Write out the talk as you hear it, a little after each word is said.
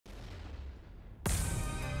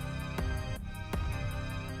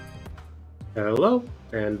Hello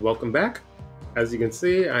and welcome back. As you can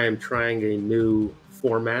see, I am trying a new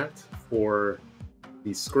format for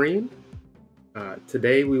the screen.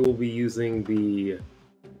 Today we will be using the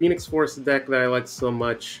Phoenix Force deck that I like so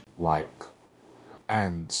much. Like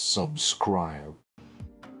and subscribe.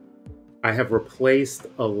 I have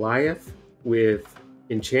replaced Eliath with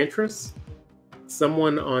Enchantress.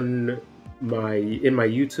 Someone in my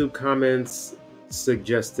YouTube comments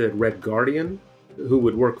suggested Red Guardian, who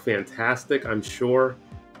would work fantastic, I'm sure.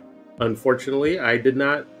 Unfortunately, I did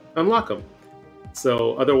not unlock him.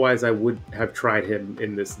 So otherwise, I would have tried him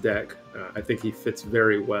in this deck. I think he fits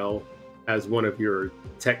very well as one of your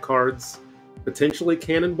tech cards. Potentially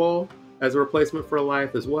Cannonball as a replacement for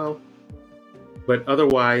Eliath as well. But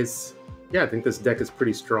otherwise, yeah, I think this deck is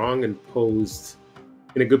pretty strong and posed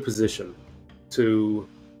in a good position to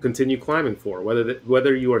continue climbing for.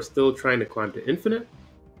 Whether you are still trying to climb to Infinite,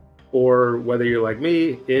 or whether you're like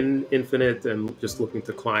me in Infinite and just looking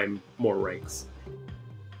to climb more ranks.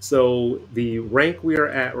 So the rank we are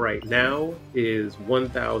at right now is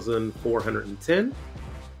 1,410,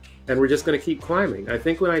 and we're just going to keep climbing. I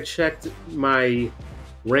think when I checked my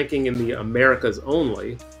ranking in the Americas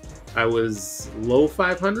only, I was low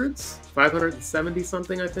 500s, 570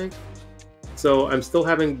 something, I think. So I'm still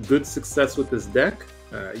having good success with this deck.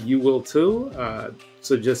 You will too.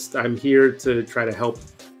 I'm here to try to help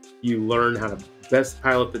you learn how to best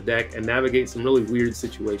pilot the deck and navigate some really weird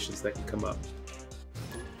situations that can come up.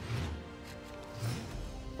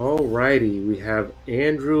 Alrighty, we have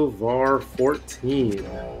Andrew Var 14,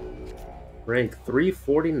 rank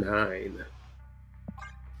 349.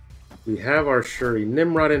 We have our Shuri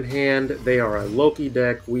Nimrod in hand. They are a Loki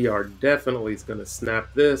deck. We are definitely going to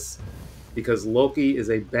snap this because Loki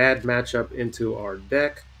is a bad matchup into our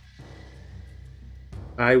deck.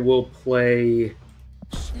 I will play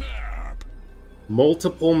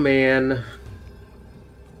multiple man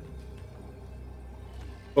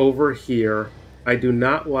over here. I do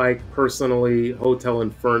not like, personally, Hotel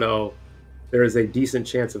Inferno. There is a decent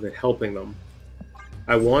chance of it helping them.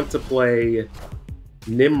 I want to play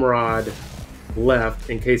Nimrod left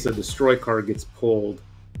in case a destroy card gets pulled.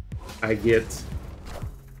 I get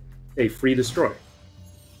a free destroy.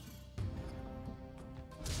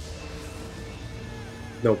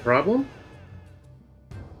 No problem.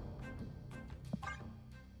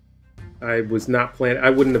 I was not planning.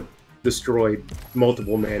 I wouldn't have destroyed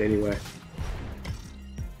multiple man anyway.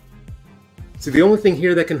 So the only thing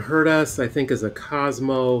here that can hurt us, I think, is a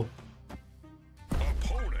Cosmo.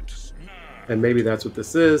 And maybe that's what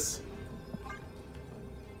this is.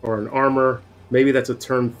 Or an armor. Maybe that's a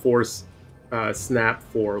turn force snap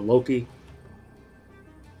for Loki.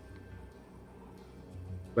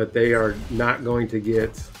 But they are not going to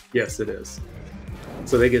get... Yes, it is.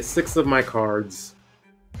 So they get 6 of my cards.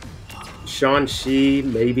 Shang-Chi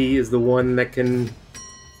maybe is the one that can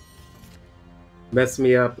mess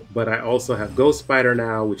me up, but I also have Ghost Spider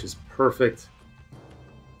now, which is perfect.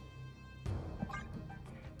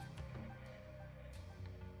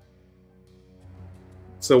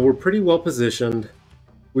 So we're pretty well positioned.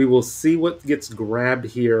 We will see what gets grabbed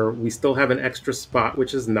here. We still have an extra spot,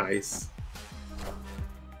 which is nice.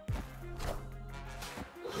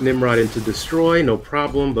 Nimrod into destroy, no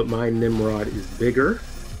problem, but my Nimrod is bigger.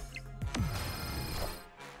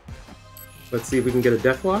 Let's see if we can get a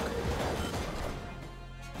Deathlock.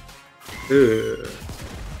 Ugh.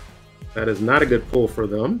 That is not a good pull for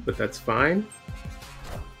them, but that's fine.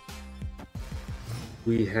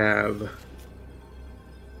 We have...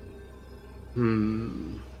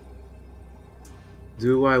 Do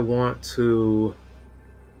I want to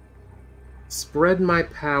spread my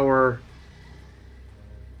power?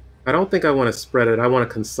 I don't think I want to spread it. I want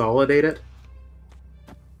to consolidate it.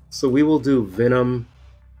 So we will do Venom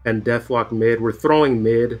and Deathlock mid. We're throwing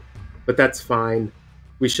mid, but that's fine.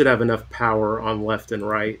 We should have enough power on left and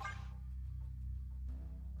right.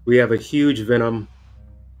 We have a huge Venom.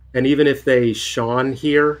 And even if they Sean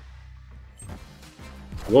here...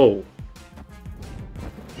 Whoa.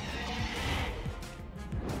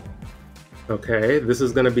 Okay, this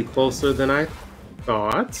is going to be closer than I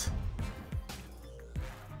thought.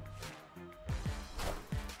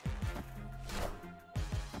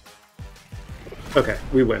 Okay,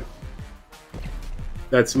 we win.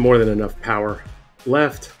 That's more than enough power.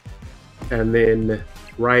 Left, and then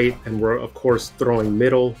right, and we're of course throwing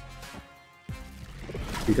middle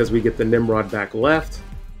because we get the Nimrod back left,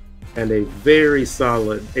 and a very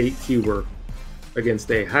solid 8-cuber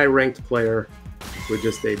against a high-ranked player with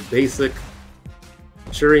just a basic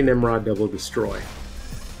Shuri Nimrod double destroy.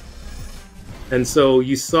 And so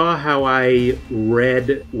you saw how I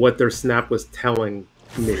read what their snap was telling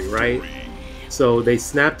me, right? So they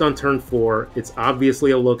snapped on turn 4. It's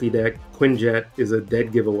obviously a Loki deck. Quinjet is a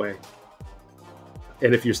dead giveaway.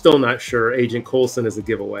 And if you're still not sure, Agent Coulson is a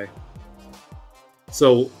giveaway.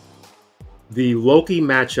 So the Loki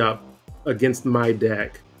matchup against my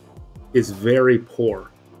deck is very poor.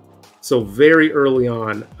 So very early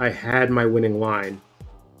on, I had my winning line.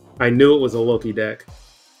 I knew it was a Loki deck.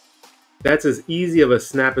 That's as easy of a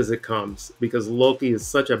snap as it comes, because Loki is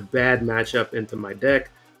such a bad matchup into my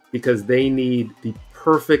deck, because they need the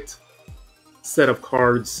perfect set of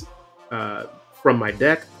cards from my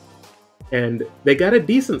deck. And they got a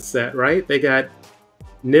decent set, right? They got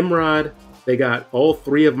Nimrod, they got all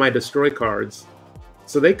 3 of my destroy cards.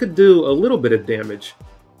 So they could do a little bit of damage,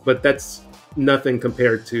 but that's nothing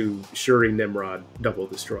compared to Shuri Nimrod double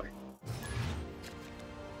destroy.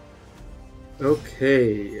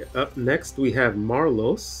 Okay, up next we have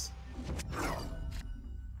Marlos.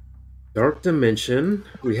 Dark Dimension.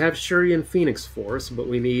 We have Shuri and Phoenix Force, but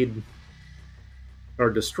we need our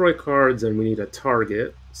destroy cards and we need a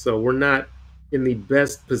target. So we're not in the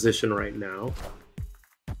best position right now.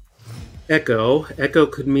 Echo. Echo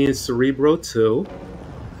could mean Cerebro 2.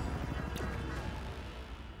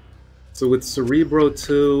 So with Cerebro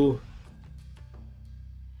 2...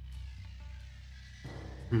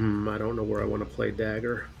 I don't know where I want to play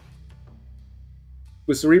Dagger.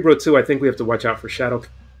 With Cerebro 2, I think we have to watch out for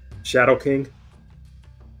Shadow King.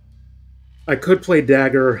 I could play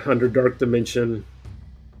Dagger under Dark Dimension,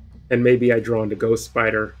 and maybe I draw into Ghost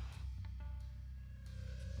Spider.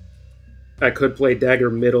 I could play Dagger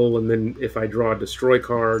middle, and then if I draw a Destroy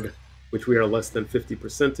card, which we are less than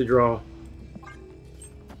 50% to draw,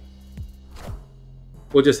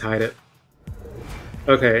 we'll just hide it.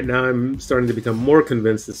 Okay, now I'm starting to become more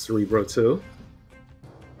convinced it's Cerebro 2,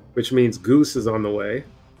 which means Goose is on the way.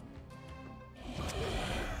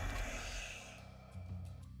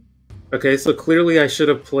 Okay, so clearly I should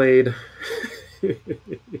have played...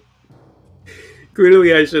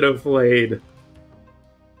 clearly I should have played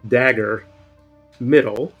Dagger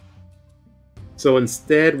middle. So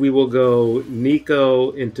instead we will go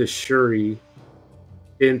Nico into Shuri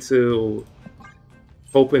into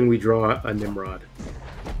hoping we draw a Nimrod.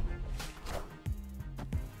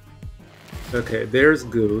 Okay, there's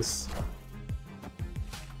Goose.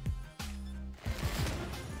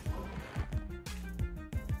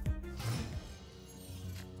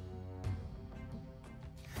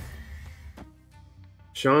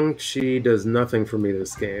 Shang-Chi does nothing for me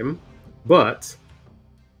this game, but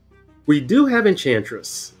we do have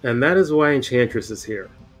Enchantress, and that is why Enchantress is here.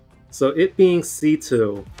 So it being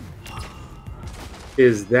C2,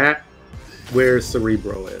 is that where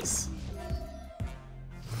Cerebro is?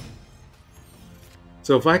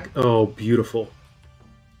 So if I... oh, beautiful.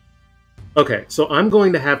 Okay, so I'm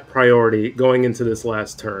going to have priority going into this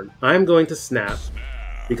last turn. I'm going to snap,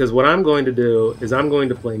 because what I'm going to do is I'm going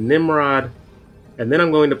to play Nimrod, and then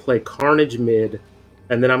I'm going to play Carnage mid,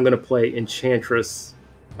 and then I'm going to play Enchantress.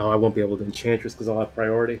 Oh, I won't be able to Enchantress because I'll have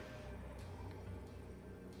priority.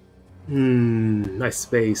 I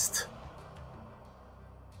spaced.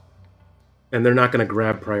 And they're not going to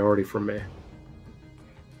grab priority from me.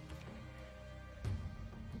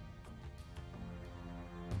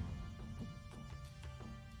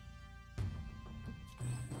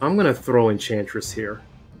 I'm going to throw Enchantress here.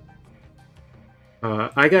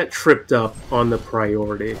 I got tripped up on the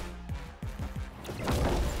priority.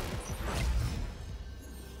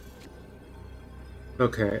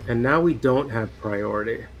 Okay, and now we don't have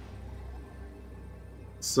priority.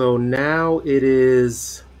 So now it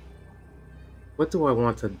is... what do I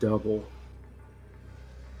want to double?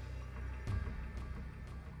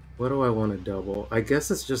 What do I want to double? I guess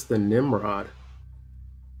it's just the Nimrod.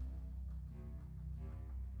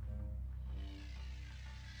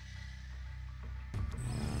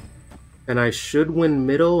 And I should win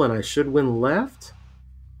middle and I should win left?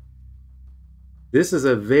 This is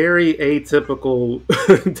a very atypical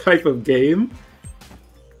type of game.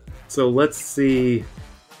 So let's see.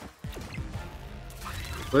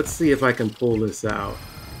 Let's see if I can pull this out.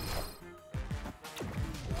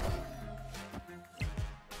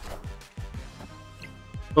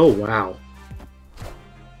 Oh, wow.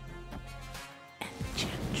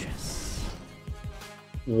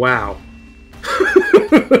 Wow.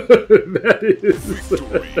 That is...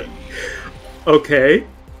 okay.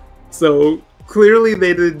 So clearly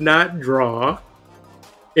they did not draw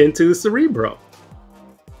into Cerebro.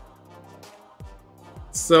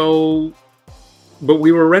 So... but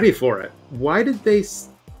we were ready for it. Why did they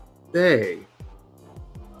stay?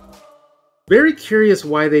 Very curious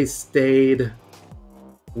why they stayed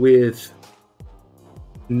with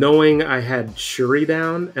knowing I had Shuri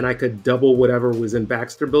down and I could double whatever was in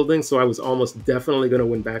Baxter Building, so I was almost definitely going to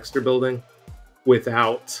win Baxter Building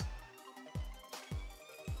without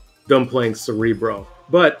them playing Cerebro.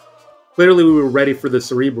 But clearly we were ready for the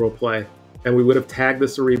Cerebro play, and we would have tagged the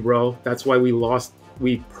Cerebro. That's why we lost.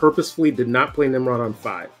 We purposefully did not play Nimrod on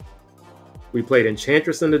 5. We played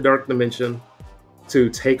Enchantress in the Dark Dimension to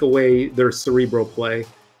take away their Cerebro play.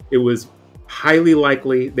 It was highly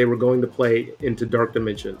likely they were going to play into Dark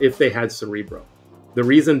Dimension if they had Cerebro. The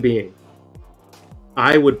reason being,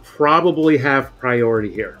 I would probably have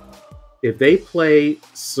priority here. If they play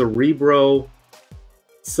Cerebro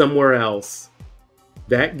somewhere else,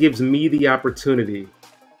 that gives me the opportunity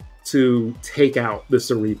to take out the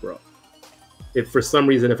Cerebro. If for some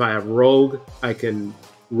reason, if I have Rogue, I can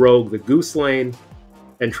Rogue the Goose Lane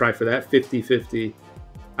and try for that 50-50.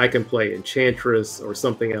 I can play Enchantress or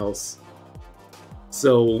something else.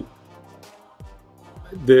 So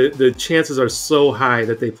the chances are so high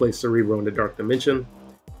that they play Cerebro in the Dark Dimension.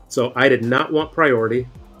 So I did not want priority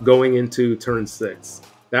going into turn 6.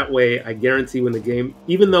 That way I guarantee when the game,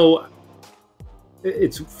 even though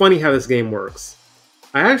it's funny how this game works,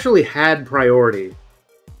 I actually had priority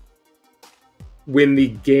when the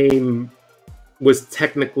game was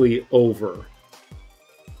technically over.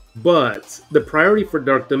 But the priority for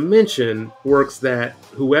Dark Dimension works that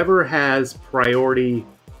whoever has priority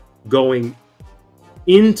going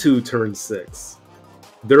into turn 6,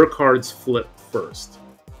 their cards flip first.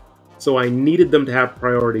 So I needed them to have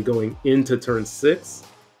priority going into turn 6,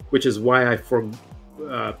 which is why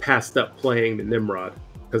I passed up playing the Nimrod,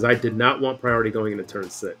 because I did not want priority going into turn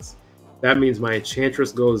 6. That means my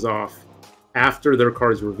Enchantress goes off after their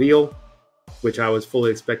cards reveal, which I was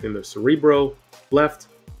fully expecting their Cerebro left.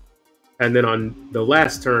 And then on the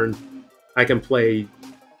last turn, I can play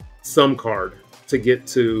some card to get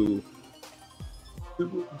to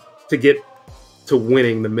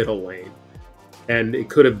winning the middle lane. And it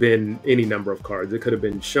could have been any number of cards. It could have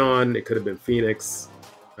been Sean, it could have been Phoenix.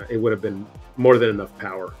 It would have been more than enough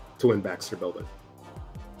power to win Baxter Building.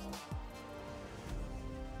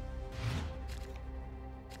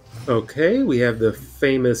 Okay, we have the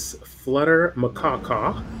famous Flutter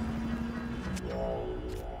Macaca.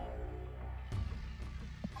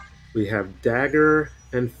 We have Dagger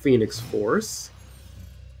and Phoenix Force.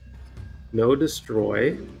 No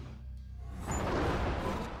Destroy.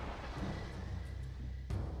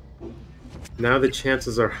 Now the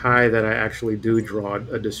chances are high that I actually do draw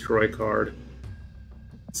a Destroy card.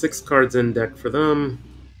 6 cards in deck for them.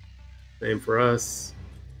 Same for us.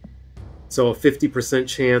 So a 50%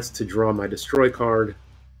 chance to draw my Destroy card.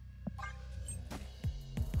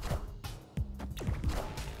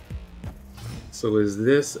 So is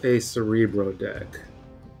this a Cerebro deck?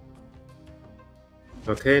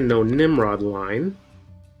 Okay, no Nimrod line.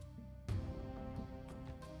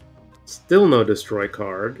 Still no Destroy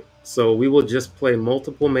card. So we will just play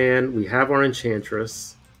multiple man. We have our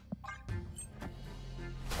Enchantress.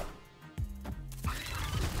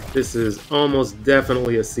 This is almost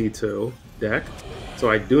definitely a C2 deck, so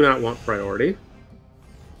I do not want priority.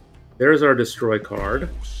 There's our Destroy card.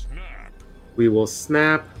 We will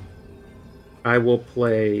snap. I will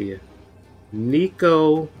play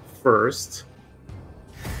Nico first,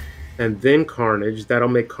 and then Carnage. That'll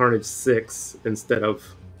make Carnage 6 instead of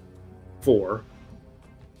 4.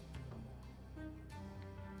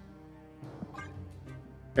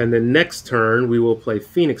 And then next turn, we will play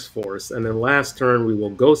Phoenix Force. And then last turn, we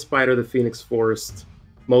will Ghost Spider the Phoenix Force,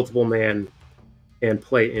 multiple man, and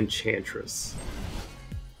play Enchantress.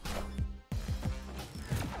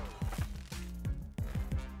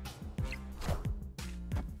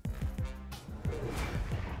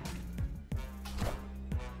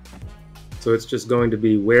 So it's just going to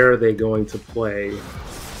be where are they going to play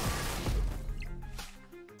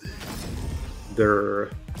their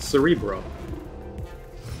Cerebro.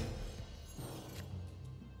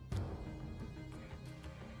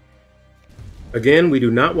 Again, we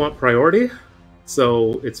do not want priority,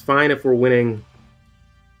 so it's fine if we're winning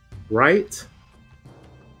right.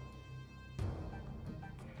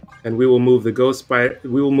 And we will move the Ghost Spider,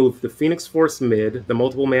 we will move the Phoenix Force mid, the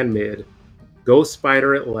multiple man mid, Ghost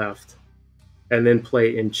Spider at left, and then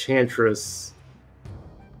play Enchantress.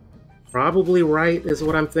 Probably right is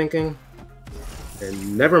what I'm thinking.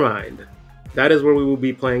 And never mind. That is where we will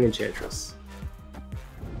be playing Enchantress.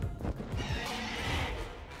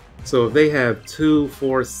 So if they have 2,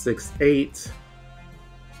 4, 6, 8,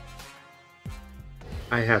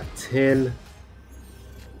 I have 10.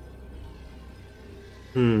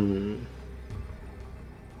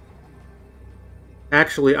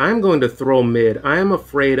 Actually, I'm going to throw mid. I am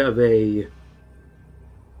afraid of a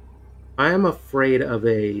I am afraid of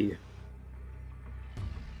a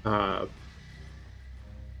uh,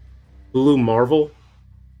 blue Marvel,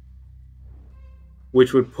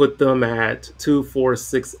 which would put them at 2, 4,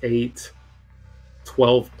 6, 8,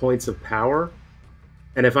 12 points of power.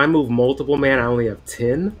 And if I move multiple mana, I only have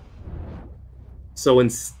 10. So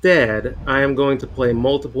instead, I am going to play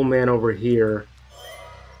multiple mana over here,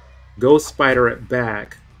 Ghost Spider it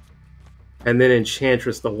back, and then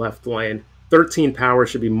Enchantress the left lane. 13 power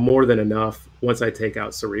should be more than enough once I take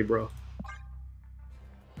out Cerebro.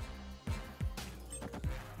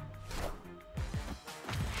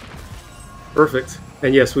 Perfect.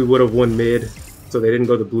 And yes, we would have won mid. So they didn't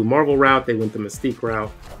go the Blue Marvel route, they went the Mystique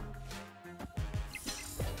route.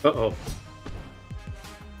 Uh-oh.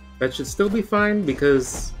 That should still be fine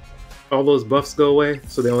because all those buffs go away,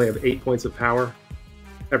 so they only have 8 points of power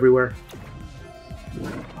everywhere.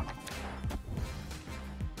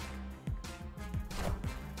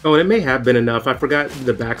 Oh, and it may have been enough. I forgot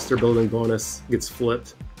the Baxter building bonus gets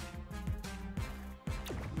flipped.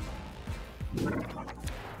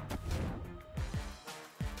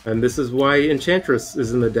 And this is why Enchantress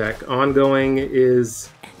is in the deck. Ongoing is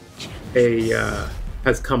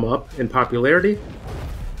has come up in popularity.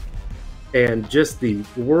 And just the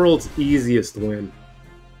world's easiest win.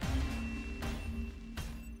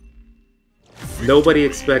 Nobody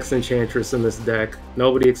expects Enchantress in this deck.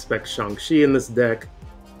 Nobody expects Shang-Chi in this deck.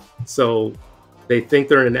 So they think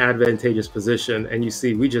they're in an advantageous position. And you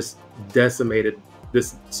see, we just decimated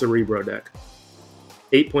this Cerebro deck.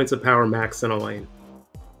 8 points of power max in a lane.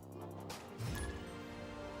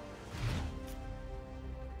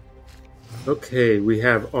 Okay, we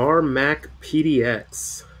have our Mac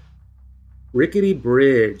PDX. Rickety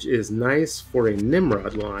Bridge is nice for a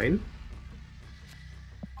Nimrod line.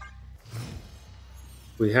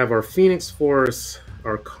 We have our Phoenix Force,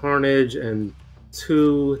 our Carnage, and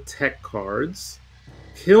 2 tech cards.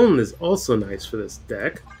 Kiln is also nice for this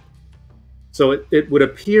deck. So it would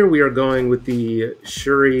appear we are going with the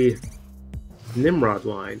Shuri Nimrod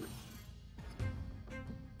line.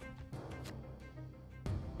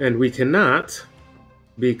 And we cannot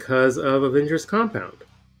because of Avengers Compound.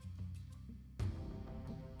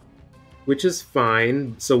 Which is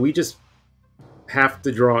fine, so we just have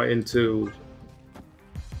to draw into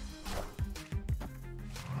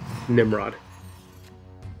Nimrod.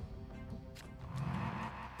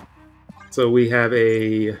 So we have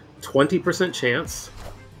a 20% chance.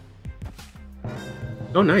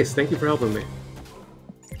 Oh nice, thank you for helping me.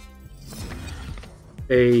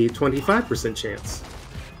 A 25% chance.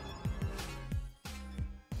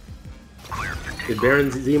 Did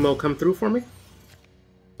Baron Zemo come through for me?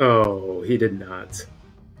 Oh, he did not.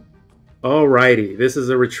 Alrighty, this is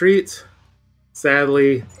a retreat.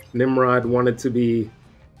 Sadly, Nimrod wanted to be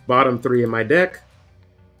bottom 3 in my deck.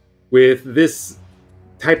 With this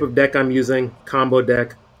type of deck I'm using, combo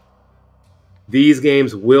deck, these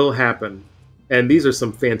games will happen. And these are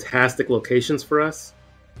some fantastic locations for us.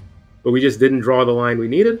 But we just didn't draw the line we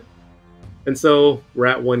needed. And so we're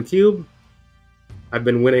at 1 cube. I've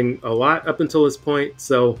been winning a lot up until this point,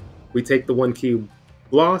 so we take the 1 cube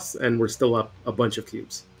loss, and we're still up a bunch of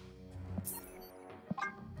cubes.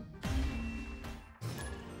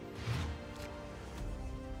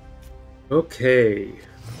 Okay,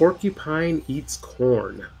 Porcupine eats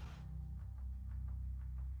corn.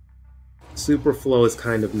 Superflow is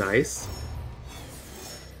kind of nice.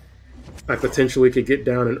 I potentially could get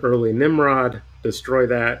down an early Nimrod, destroy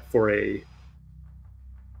that for a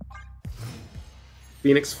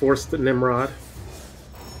Phoenix Force to Nimrod.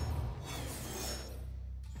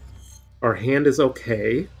 Our hand is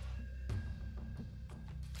okay.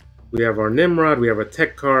 We have our Nimrod, we have a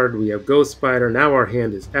tech card, we have Ghost Spider. Now our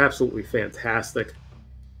hand is absolutely fantastic.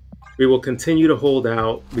 We will continue to hold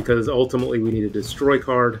out because ultimately we need a destroy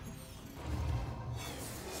card.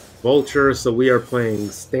 Vulture, so we are playing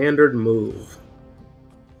standard move.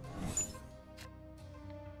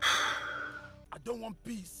 I don't want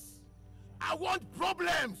peace. I want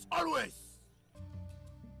problems, always.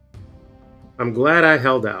 I'm glad I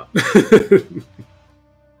held out.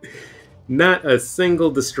 Not a single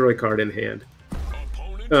destroy card in hand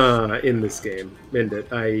in this game.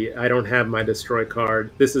 I don't have my destroy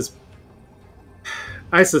card. This is...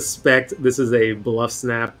 I suspect this is a bluff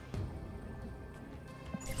snap.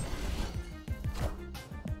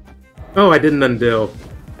 Oh, I didn't undo.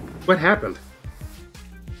 What happened?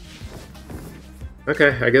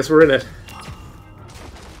 Okay, I guess we're in it.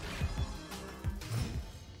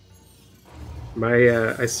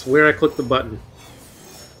 I swear I clicked the button.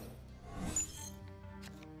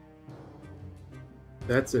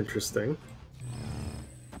 That's interesting.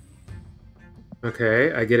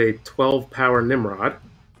 Okay, I get a 12 power Nimrod.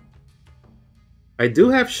 I do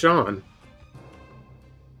have Sean.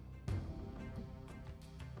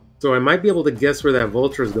 So I might be able to guess where that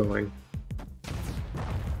vulture is going.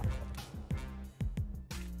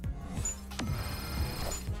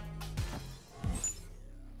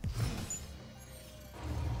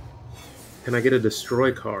 Can I get a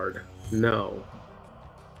destroy card? No.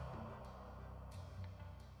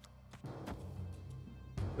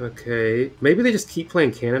 Okay, maybe they just keep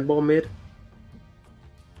playing Cannonball mid?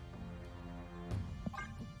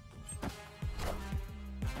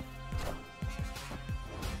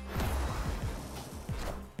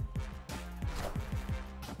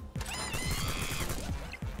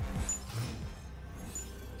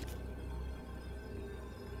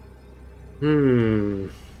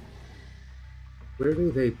 Where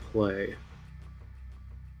do they play?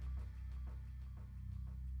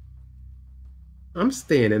 I'm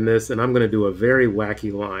staying in this, and I'm going to do a very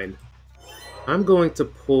wacky line. I'm going to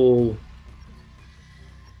pull...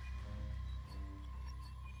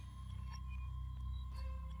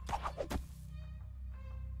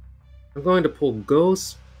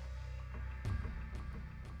 Ghost.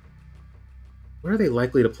 Where are they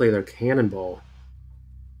likely to play their Cannonball?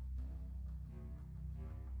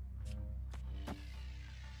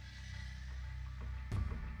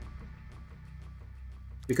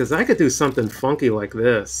 Because I could do something funky like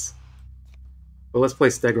this. But let's play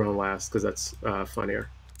Stegron last, because that's funnier.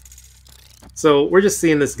 So we're just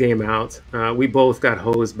seeing this game out. We both got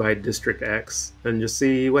hosed by District X, and just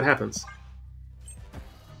see what happens.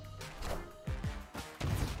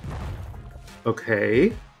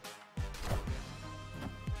 Okay.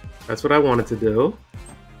 That's what I wanted to do.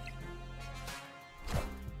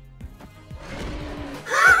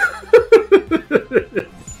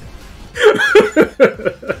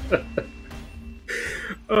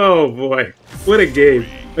 Oh boy, what a game.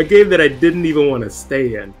 A game that I didn't even want to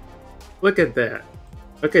stay in. Look at that.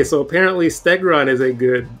 Okay, so apparently Stegron is a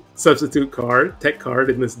good substitute card, tech card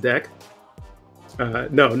in this deck.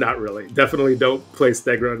 No, not really. Definitely don't play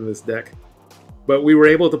Stegron in this deck. But we were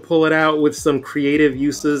able to pull it out with some creative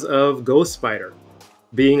uses of Ghost Spider.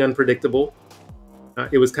 Being unpredictable.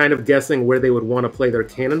 It was kind of guessing where they would want to play their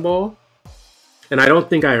Cannonball. And I don't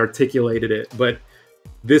think I articulated it, but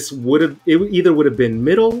this it either would have been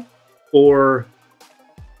middle or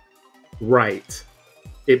right.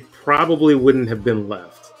 It probably wouldn't have been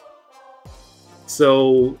left.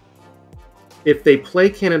 So if they play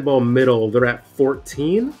Cannonball middle, they're at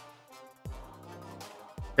 14,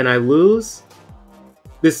 and I lose.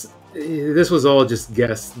 This was all just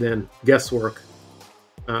guesswork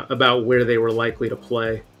about where they were likely to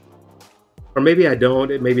play. Or maybe I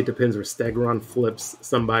don't. Maybe it depends where Stegron flips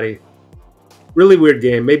somebody. Really weird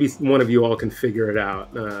game. Maybe one of you all can figure it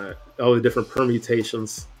out. All the different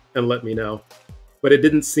permutations, and let me know. But it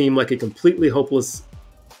didn't seem like a completely hopeless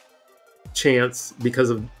chance because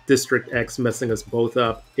of District X messing us both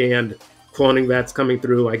up. And Cloning Vats coming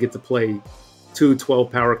through. I get to play 2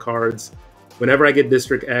 12 power cards. Whenever I get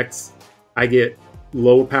District X, I get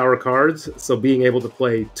low power cards. So being able to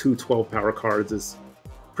play 2 12 power cards is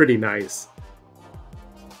pretty nice.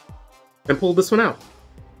 And pulled this one out.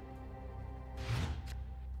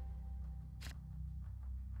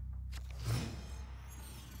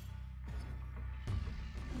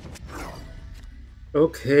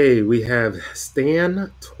 Okay, we have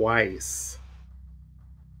Stan twice.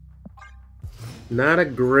 Not a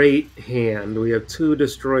great hand. We have 2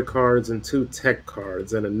 destroy cards and 2 tech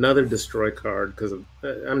cards and another destroy card because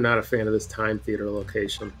I'm not a fan of this Time Theater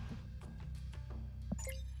location.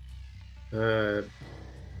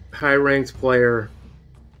 High ranked player.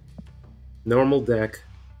 Normal deck.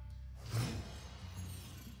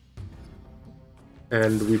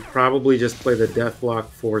 And we probably just play the Deathlock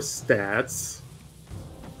for stats.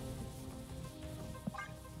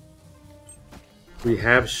 We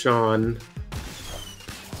have Sean.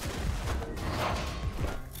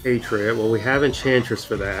 Patriot. Well, we have Enchantress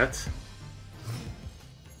for that.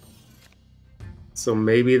 So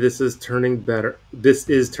maybe this is turning better. This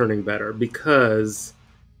is turning better because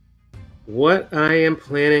what I am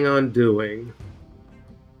planning on doing...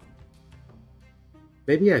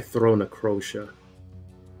 Maybe I throw Necrotia.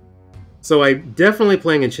 So I'm definitely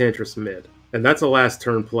playing Enchantress mid. And that's a last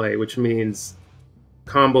turn play, which means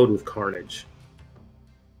comboed with Carnage.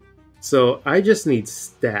 So I just need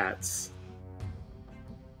stats.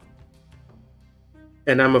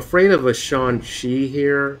 And I'm afraid of a Shang-Chi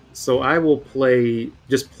here, so I will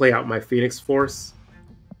just play out my Phoenix Force.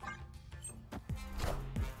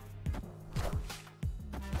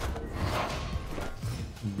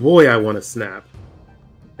 Boy, I want to snap.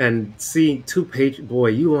 And see, boy,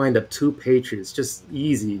 you lined up 2 Patriots. Just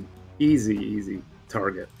easy, easy, easy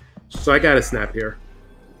target. So I got to snap here.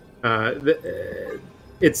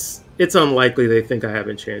 It's unlikely they think I have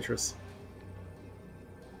Enchantress.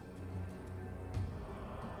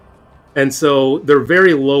 And so they're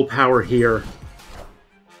very low power here.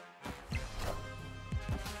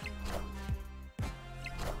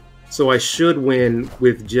 So I should win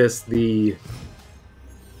with just the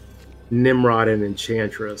Nimrod and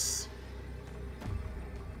Enchantress.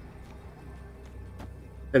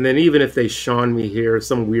 And then even if they Sean me here,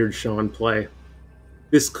 some weird Sean play,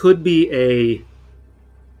 this could be a...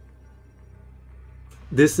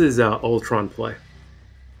 This is a Ultron play.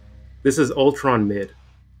 This is Ultron mid.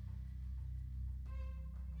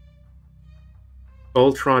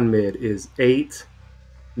 Ultron mid is 8,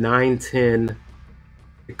 9, 10.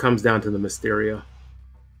 It comes down to the Mysterio.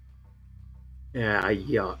 Yeah,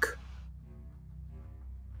 yuck.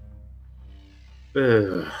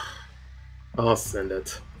 Ugh. I'll send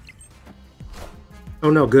it. Oh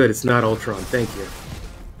no, good. It's not Ultron. Thank you.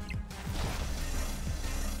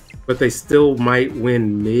 But they still might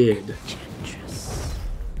win mid.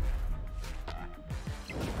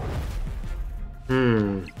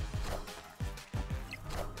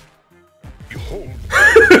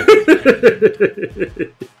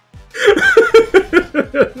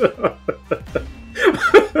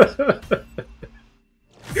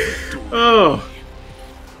 Oh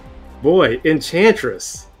boy,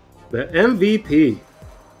 Enchantress, the MVP.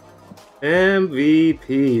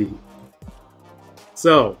 MVP.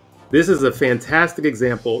 So this is a fantastic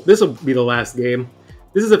example. This will be the last game.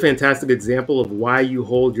 This is a fantastic example of why you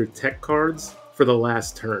hold your tech cards for the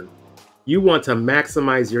last turn. You want to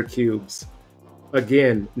maximize your cubes.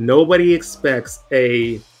 Again, nobody expects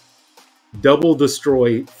a double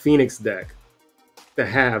destroy Phoenix deck to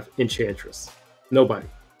have Enchantress. Nobody.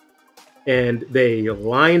 And they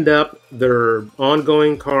lined up their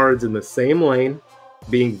ongoing cards in the same lane,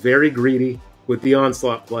 being very greedy with the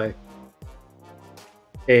onslaught play.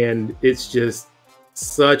 And it's just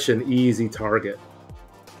such an easy target.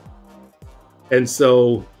 And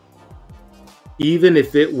so even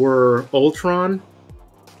if it were Ultron,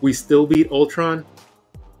 we still beat Ultron.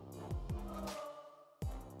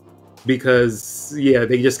 Because, yeah,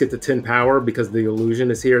 they just get the 10 power because the illusion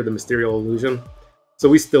is here, the Mysterio illusion. So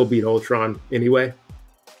we still beat Ultron anyway.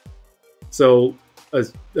 So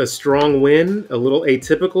a strong win, a little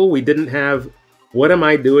atypical. We didn't have, what am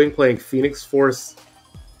I doing playing Phoenix Force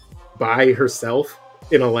by herself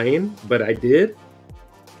in a lane? But I did.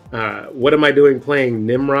 What am I doing playing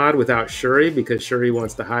Nimrod without Shuri? Because Shuri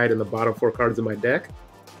wants to hide in the bottom 4 cards of my deck.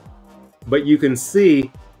 But you can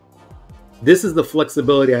see, this is the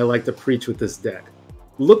flexibility I like to preach with this deck.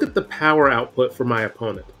 Look at the power output for my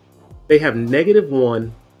opponent. They have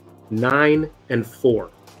 -1, 9, and 4.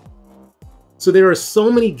 So there are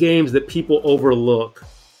so many games that people overlook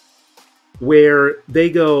where they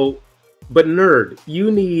go, but nerd,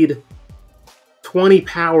 you need 20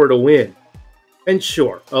 power to win. And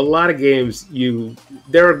sure, a lot of games,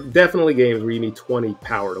 there are definitely games where you need 20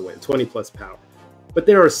 power to win, 20 plus power. But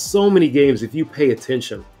there are so many games, if you pay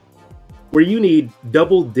attention, where you need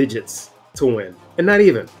double digits to win. And not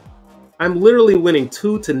even. I'm literally winning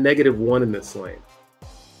 2 to -1 in this lane.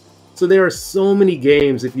 So there are so many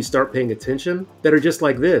games, if you start paying attention, that are just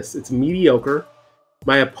like this. It's mediocre.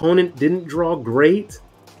 My opponent didn't draw great.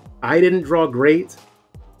 I didn't draw great.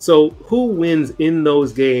 So who wins in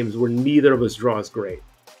those games where neither of us draws great?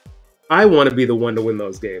 I want to be the one to win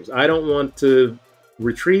those games. I don't want to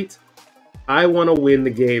retreat. I want to win the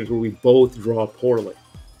games where we both draw poorly.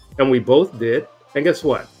 And we both did. And guess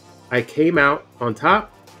what? I came out on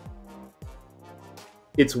top.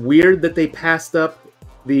 It's weird that they passed up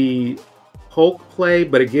the Hulk play,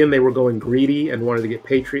 but again, they were going greedy and wanted to get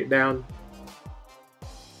Patriot down.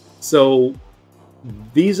 So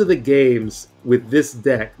these are the games with this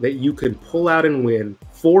deck that you can pull out and win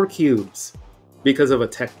 4 cubes because of a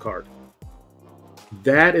tech card.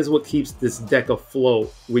 That is what keeps this deck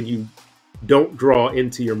afloat when you don't draw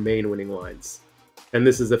into your main winning lines. And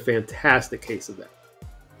this is a fantastic case of that.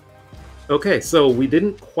 Okay, so we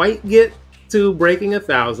didn't quite get to breaking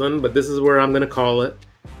 1,000, but this is where I'm going to call it.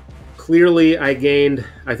 Clearly, I gained,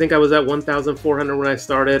 I think I was at 1,400 when I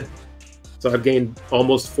started. So I've gained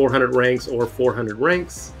almost 400 ranks or 400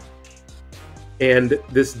 ranks. And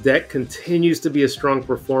this deck continues to be a strong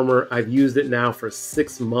performer. I've used it now for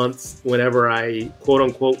 6 months whenever I quote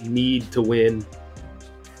unquote need to win.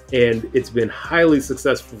 And it's been highly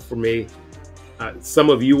successful for me. Some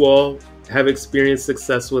of you all have experienced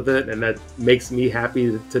success with it, and that makes me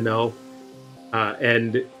happy to know.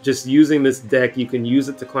 And just using this deck, you can use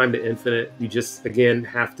it to climb to infinite. You just, again,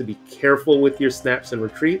 have to be careful with your snaps and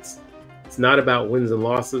retreats. It's not about wins and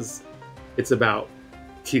losses. It's about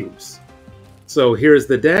cubes. So here's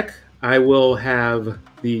the deck. I will have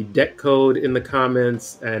the deck code in the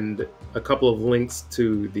comments and a couple of links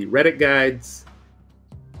to the Reddit guides.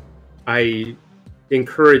 I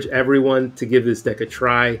encourage everyone to give this deck a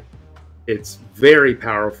try. It's very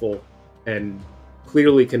powerful and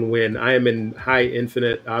clearly can win. I am in high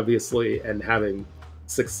infinite, obviously, and having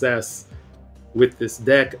success with this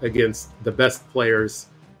deck against the best players.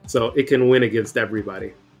 So it can win against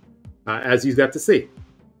everybody, as you got to see.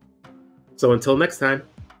 So until next time,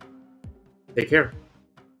 take care.